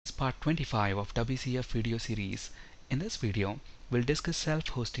part 25 of WCF video series. In this video, we'll discuss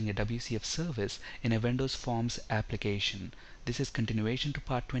self-hosting a WCF service in a Windows Forms application. This is continuation to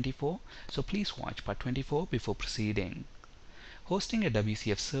part 24, so please watch part 24 before proceeding. Hosting a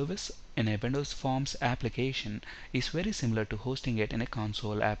WCF service in a Windows Forms application is very similar to hosting it in a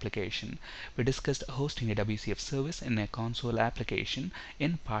console application. We discussed hosting a WCF service in a console application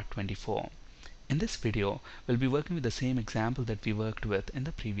in part 24. In this video, we'll be working with the same example that we worked with in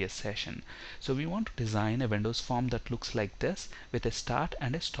the previous session. So we want to design a Windows form that looks like this with a start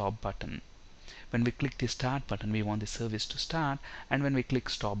and a stop button. When we click the start button, we want the service to start, and when we click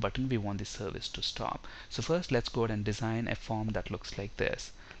stop button, we want the service to stop. So first, let's go ahead and design a form that looks like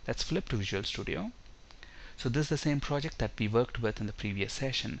this. Let's flip to Visual Studio. So this is the same project that we worked with in the previous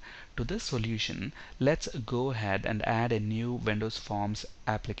session. To this solution, let's go ahead and add a new Windows Forms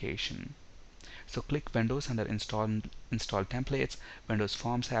application. So click Windows under Install Templates, Windows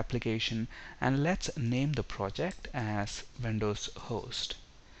Forms application, and let's name the project as Windows Host.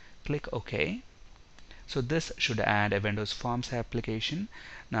 Click OK. So this should add a Windows Forms application.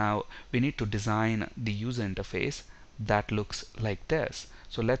 Now we need to design the user interface that looks like this.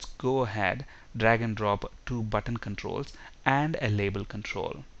 So let's go ahead, drag and drop two button controls and a label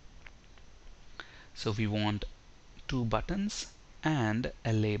control. So we want two buttons and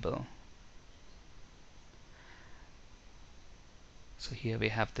a label. So here we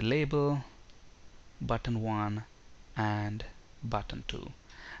have the label, button 1 and button 2.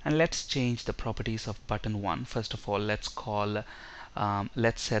 And let's change the properties of button 1. First of all, let's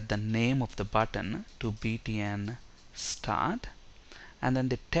set the name of the button to btn start, and then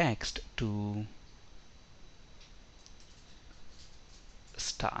the text to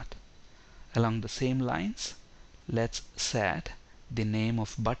start. Along the same lines, let's set the name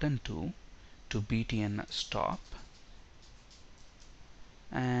of button 2 to btn stop,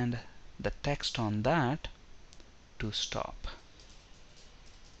 and the text on that to stop.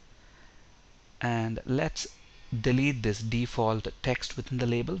 And let's delete this default text within the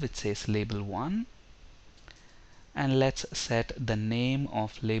label which says label 1, and let's set the name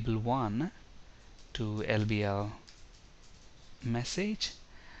of label 1 to LBL message,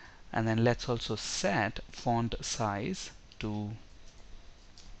 and then let's also set font size to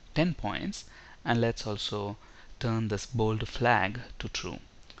 10 points, and let's also turn this bold flag to true.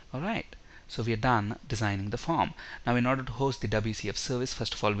 Alright, so we are done designing the form. Now in order to host the WCF service,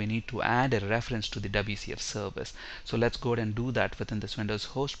 first of all we need to add a reference to the WCF service. So let's go ahead and do that within this Windows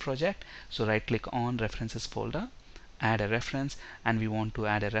host project. So right click on references folder, add a reference, and we want to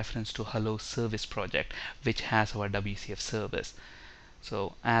add a reference to hello service project which has our WCF service.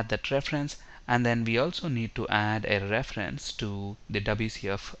 So add that reference, and then we also need to add a reference to the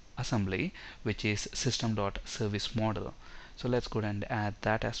WCF assembly which is system.service-model. So let's go ahead and add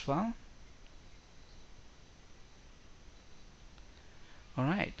that as well.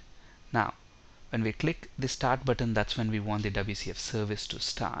 Alright, now when we click the start button, that's when we want the WCF service to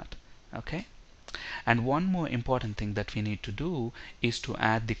start. Okay, and one more important thing that we need to do is to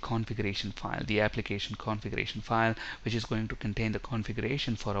add the configuration file, the application configuration file, which is going to contain the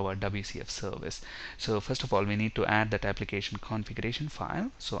configuration for our WCF service. So first of all, we need to add that application configuration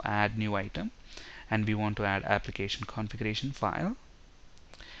file. So add new item, and we want to add application configuration file.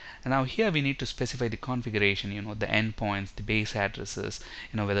 And now here we need to specify the configuration, the endpoints, the base addresses,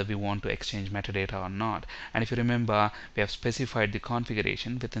 whether we want to exchange metadata or not. And if you remember, we have specified the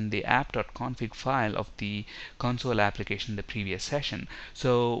configuration within the app.config file of the console application in the previous session.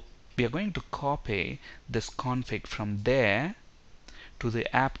 So we are going to copy this config from there to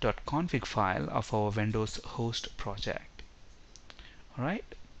the app.config file of our Windows host project. Alright,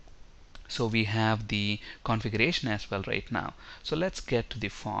 so we have the configuration as well right now. So let's get to the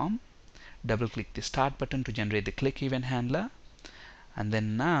form, double click the start button to generate the click event handler, and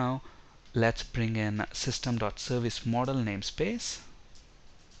then now let's bring in system.service-model namespace.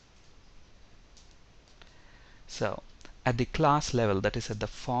 So at the class level, that is at the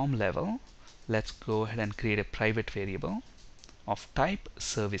form level, let's go ahead and create a private variable of type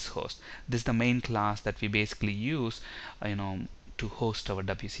service host. This is the main class that we basically use to host our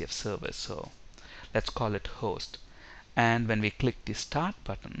WCF service. So let's call it host, and when we click the start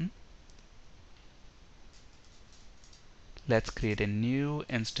button, let's create a new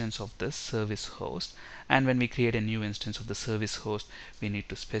instance of this service host. And when we create a new instance of the service host, we need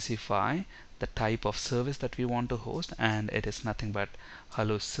to specify the type of service that we want to host, and it is nothing but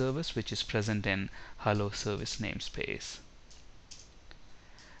hello service, which is present in hello service namespace.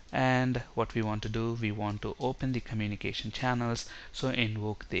 And what we want to do, we want to open the communication channels, so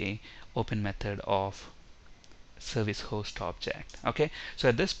invoke the open method of service host object. Okay, so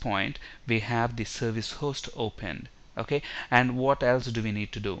at this point we have the service host opened. Okay, and what else do we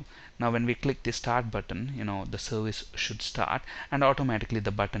need to do? Now when we click the start button, the service should start, and automatically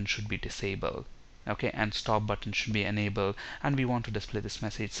the button should be disabled. Okay, and stop button should be enabled, and we want to display this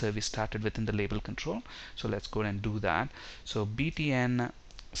message service started within the label control. So let's go and do that. So btn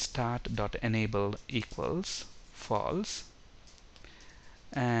start.enable equals false,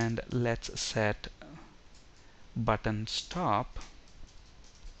 and let's set button stop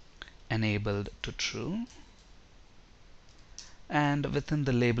enabled to true, and within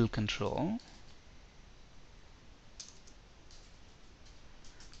the label control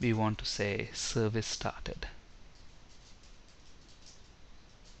we want to say service started.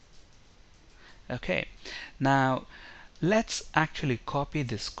 Okay, now let's actually copy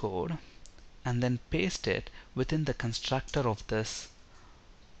this code and then paste it within the constructor of this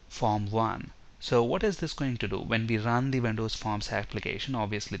form 1. So what is this going to do? When we run the Windows Forms application,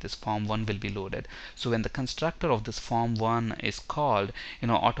 obviously this form 1 will be loaded. So when the constructor of this form 1 is called,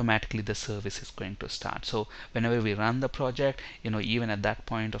 automatically the service is going to start. So whenever we run the project, even at that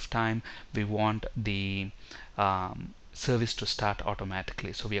point of time, we want the service to start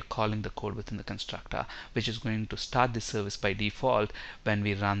automatically. So we are calling the code within the constructor, which is going to start the service by default when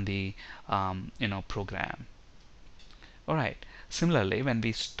we run the program. Alright, similarly when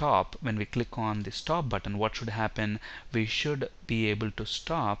we click on the stop button, what should happen? We should be able to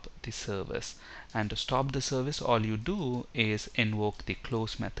stop the service, and to stop the service all you do is invoke the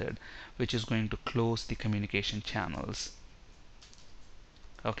close method, which is going to close the communication channels.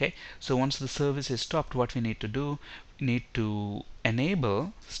 Okay, so once the service is stopped, what we need to do? We need to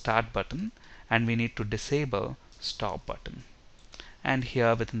enable start button, and we need to disable stop button, and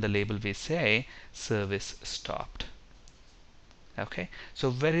here within the label we say service stopped. Okay, so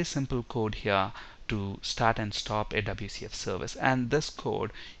very simple code here to start and stop a WCF service, and this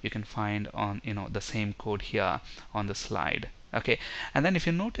code you can find on the same code here on the slide. Okay, and then if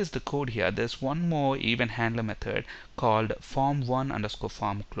you notice the code here, there's one more event handler method called form1 underscore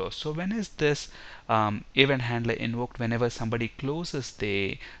form close. So when is this event handler invoked? Whenever somebody closes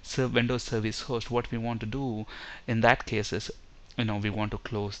the Windows service host, what we want to do in that case is we want to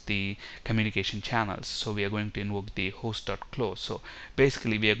close the communication channels, so we are going to invoke the host.close. So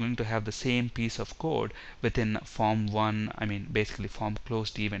basically we are going to have the same piece of code within form1, basically form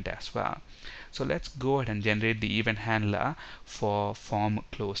closed event as well. So let's go ahead and generate the event handler for form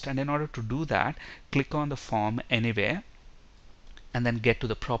closed, and in order to do that, click on the form anywhere and then get to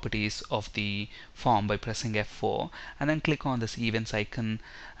the properties of the form by pressing F4, and then click on this events icon,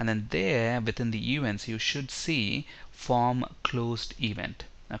 and then there within the events you should see form closed event.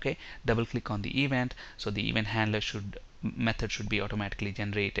 Okay, double click on the event, so the event handler method should be automatically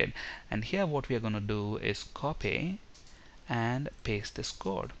generated, and here what we are going to do is copy and paste this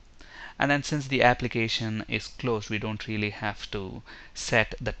code. And then since the application is closed, we don't really have to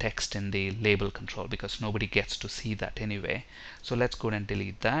set the text in the label control because nobody gets to see that anyway. So let's go and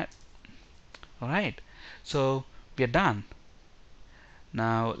delete that. Alright, so we are done.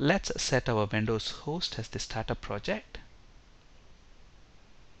 Now let's set our Windows host as the startup project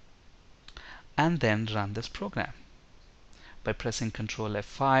and then run this program by pressing Ctrl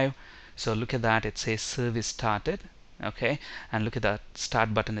F5. So look at that, it says service started. Okay, and look at that,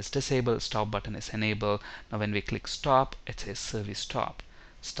 start button is disabled, stop button is enabled. Now when we click stop, it says service stop.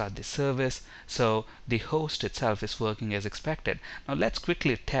 Start the service, so the host itself is working as expected. Now let's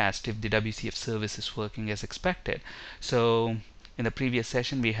quickly test if the WCF service is working as expected. So in the previous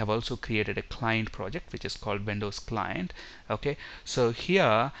session we have also created a client project which is called Windows Client. Okay, so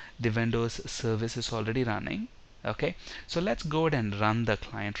here the Windows service is already running. Okay, so let's go ahead and run the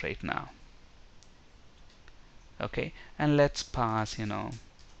client right now. Okay, and let's pass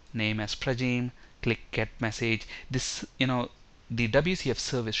name as Prajim, click get message. This the WCF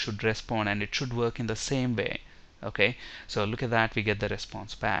service should respond, and it should work in the same way. Okay, so look at that, we get the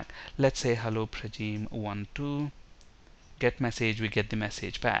response back. Let's say hello Prajim 12, get message, we get the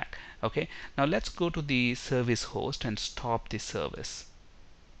message back. Okay, now let's go to the service host and stop the service.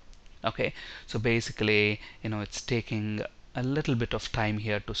 Okay, so basically it's taking a little bit of time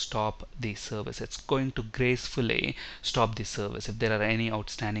here to stop the service. It's going to gracefully stop the service. If there are any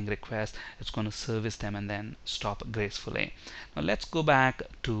outstanding requests, it's going to service them and then stop gracefully. Now let's go back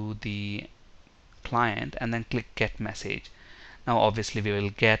to the client and then click get message. Now obviously we will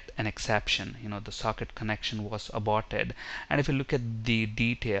get an exception, the socket connection was aborted, and if you look at the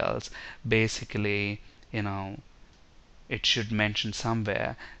details, basically it should mention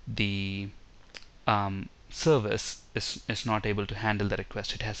somewhere the service is not able to handle the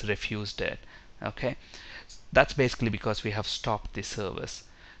request, it has refused it. Okay, That's basically because we have stopped the service.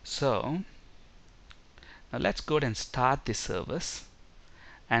 So now let's go ahead and start the service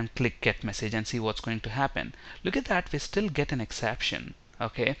and click get message and see what's going to happen. Look at that, we still get an exception.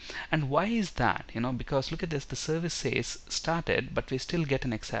 Okay, and why is that? Because look at this, the service says started, but we still get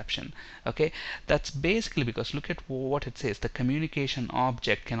an exception. Okay, that's basically because look at what it says: the communication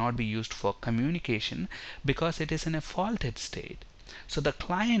object cannot be used for communication because it is in a faulted state. So the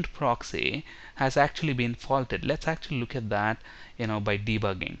client proxy has actually been faulted. Let's actually look at that by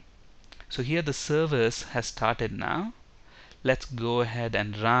debugging. So here the service has started now. Let's go ahead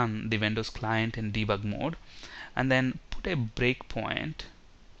and run the Windows client in debug mode and then put a breakpoint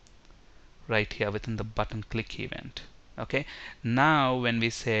right here within the button click event. Okay, now when we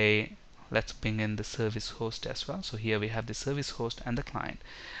say, let's bring in the service host as well. So here we have the service host and the client.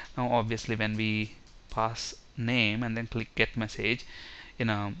 Now obviously when we pass name and then click get message,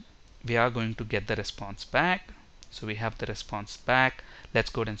 we are going to get the response back. So we have the response back. Let's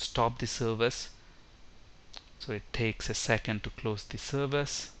go ahead and stop the service. So it takes a second to close the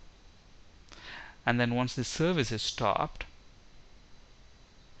service, and then once the service is stopped,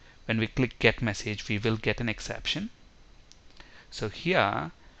 when we click get message, we will get an exception. So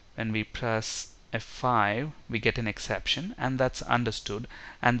here when we press F5, we get an exception, and that's understood,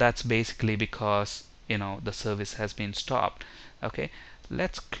 and that's basically because the service has been stopped. Okay,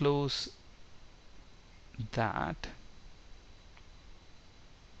 let's close that.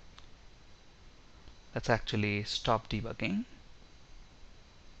 Let's actually stop debugging.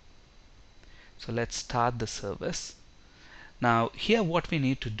 So let's start the service. Now here what we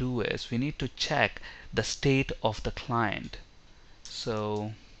need to do is we need to check the state of the client.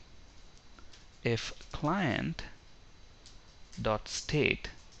 So if client dot state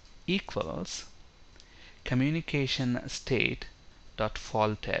equals communication state dot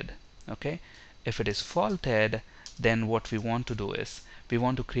faulted. Okay, if it is faulted, then what we want to do is we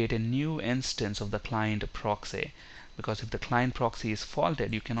want to create a new instance of the client proxy, because if the client proxy is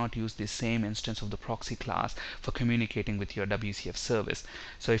faulted, you cannot use the same instance of the proxy class for communicating with your WCF service.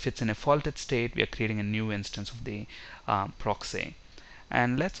 So if it's in a faulted state, we are creating a new instance of the proxy.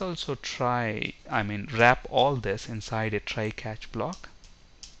 And let's also wrap all this inside a try catch block,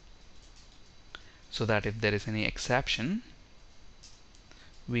 so that if there is any exception,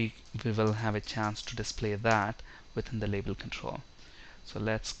 we will have a chance to display that within the label control. So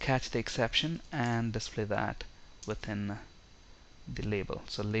let's catch the exception and display that within the label.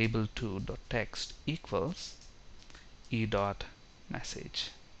 So label2.text equals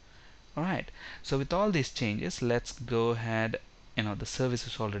e.message. Alright, so with all these changes, let's go ahead, the service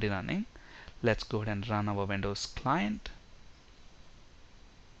is already running. Let's go ahead and run our Windows client.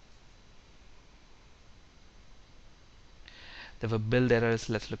 There were build errors.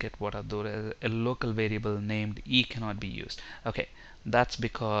 Let's look at what are those. A local variable named e cannot be used. Okay, that's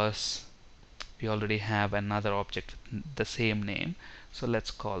because we already have another object with the same name. So let's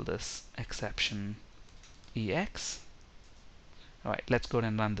call this exception ex. Alright, let's go ahead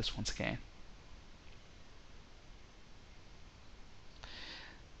and run this once again.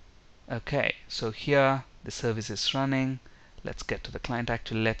 Okay, so here the service is running. Let's get to the client.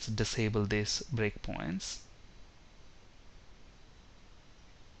 Actually, let's disable these breakpoints.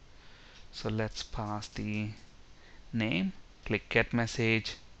 So let's pass the name, click get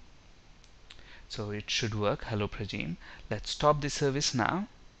message. So it should work. Hello Prajim. Let's stop the service now.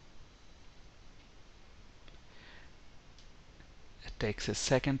 It takes a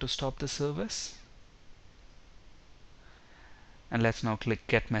second to stop the service. And let's now click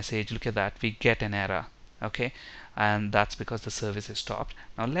get message. Look at that, we get an error. Okay, and that's because the service is stopped.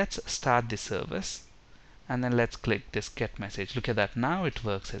 Now let's start the service, and then let's click this get message. Look at that, now it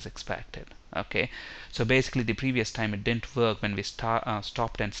works as expected. Okay, so basically the previous time it didn't work when we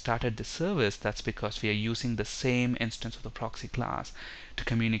stopped and started the service. That's because we are using the same instance of the proxy class to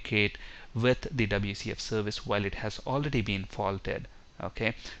communicate with the WCF service while it has already been faulted.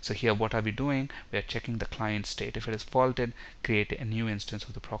 Okay, so here what are we doing? We are checking the client state. If it is faulted, create a new instance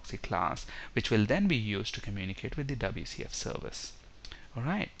of the proxy class, which will then be used to communicate with the WCF service.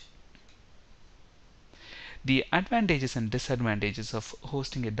 Alright. The advantages and disadvantages of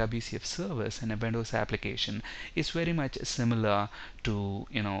hosting a WCF service in a Windows application is very much similar to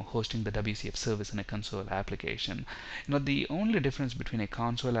hosting the WCF service in a console application. The only difference between a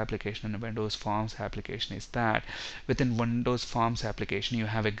console application and a Windows Forms application is that within Windows Forms application you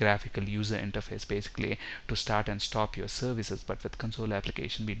have a graphical user interface basically to start and stop your services, but with console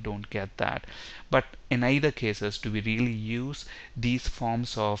application we don't get that. But in either cases, do we really use these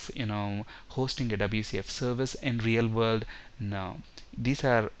forms of hosting a WCF service service in real world? No. These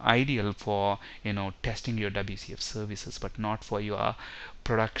are ideal for testing your WCF services, but not for your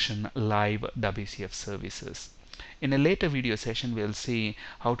production live WCF services. In a later video session, we'll see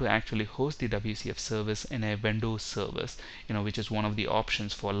how to actually host the WCF service in a Windows service, which is one of the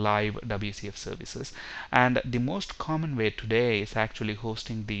options for live WCF services. And the most common way today is actually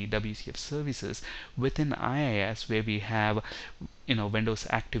hosting the WCF services within IIS, where we have Windows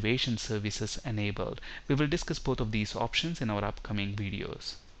activation services enabled. We will discuss both of these options in our upcoming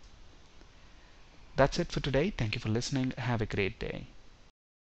videos. That's it for today. Thank you for listening. Have a great day.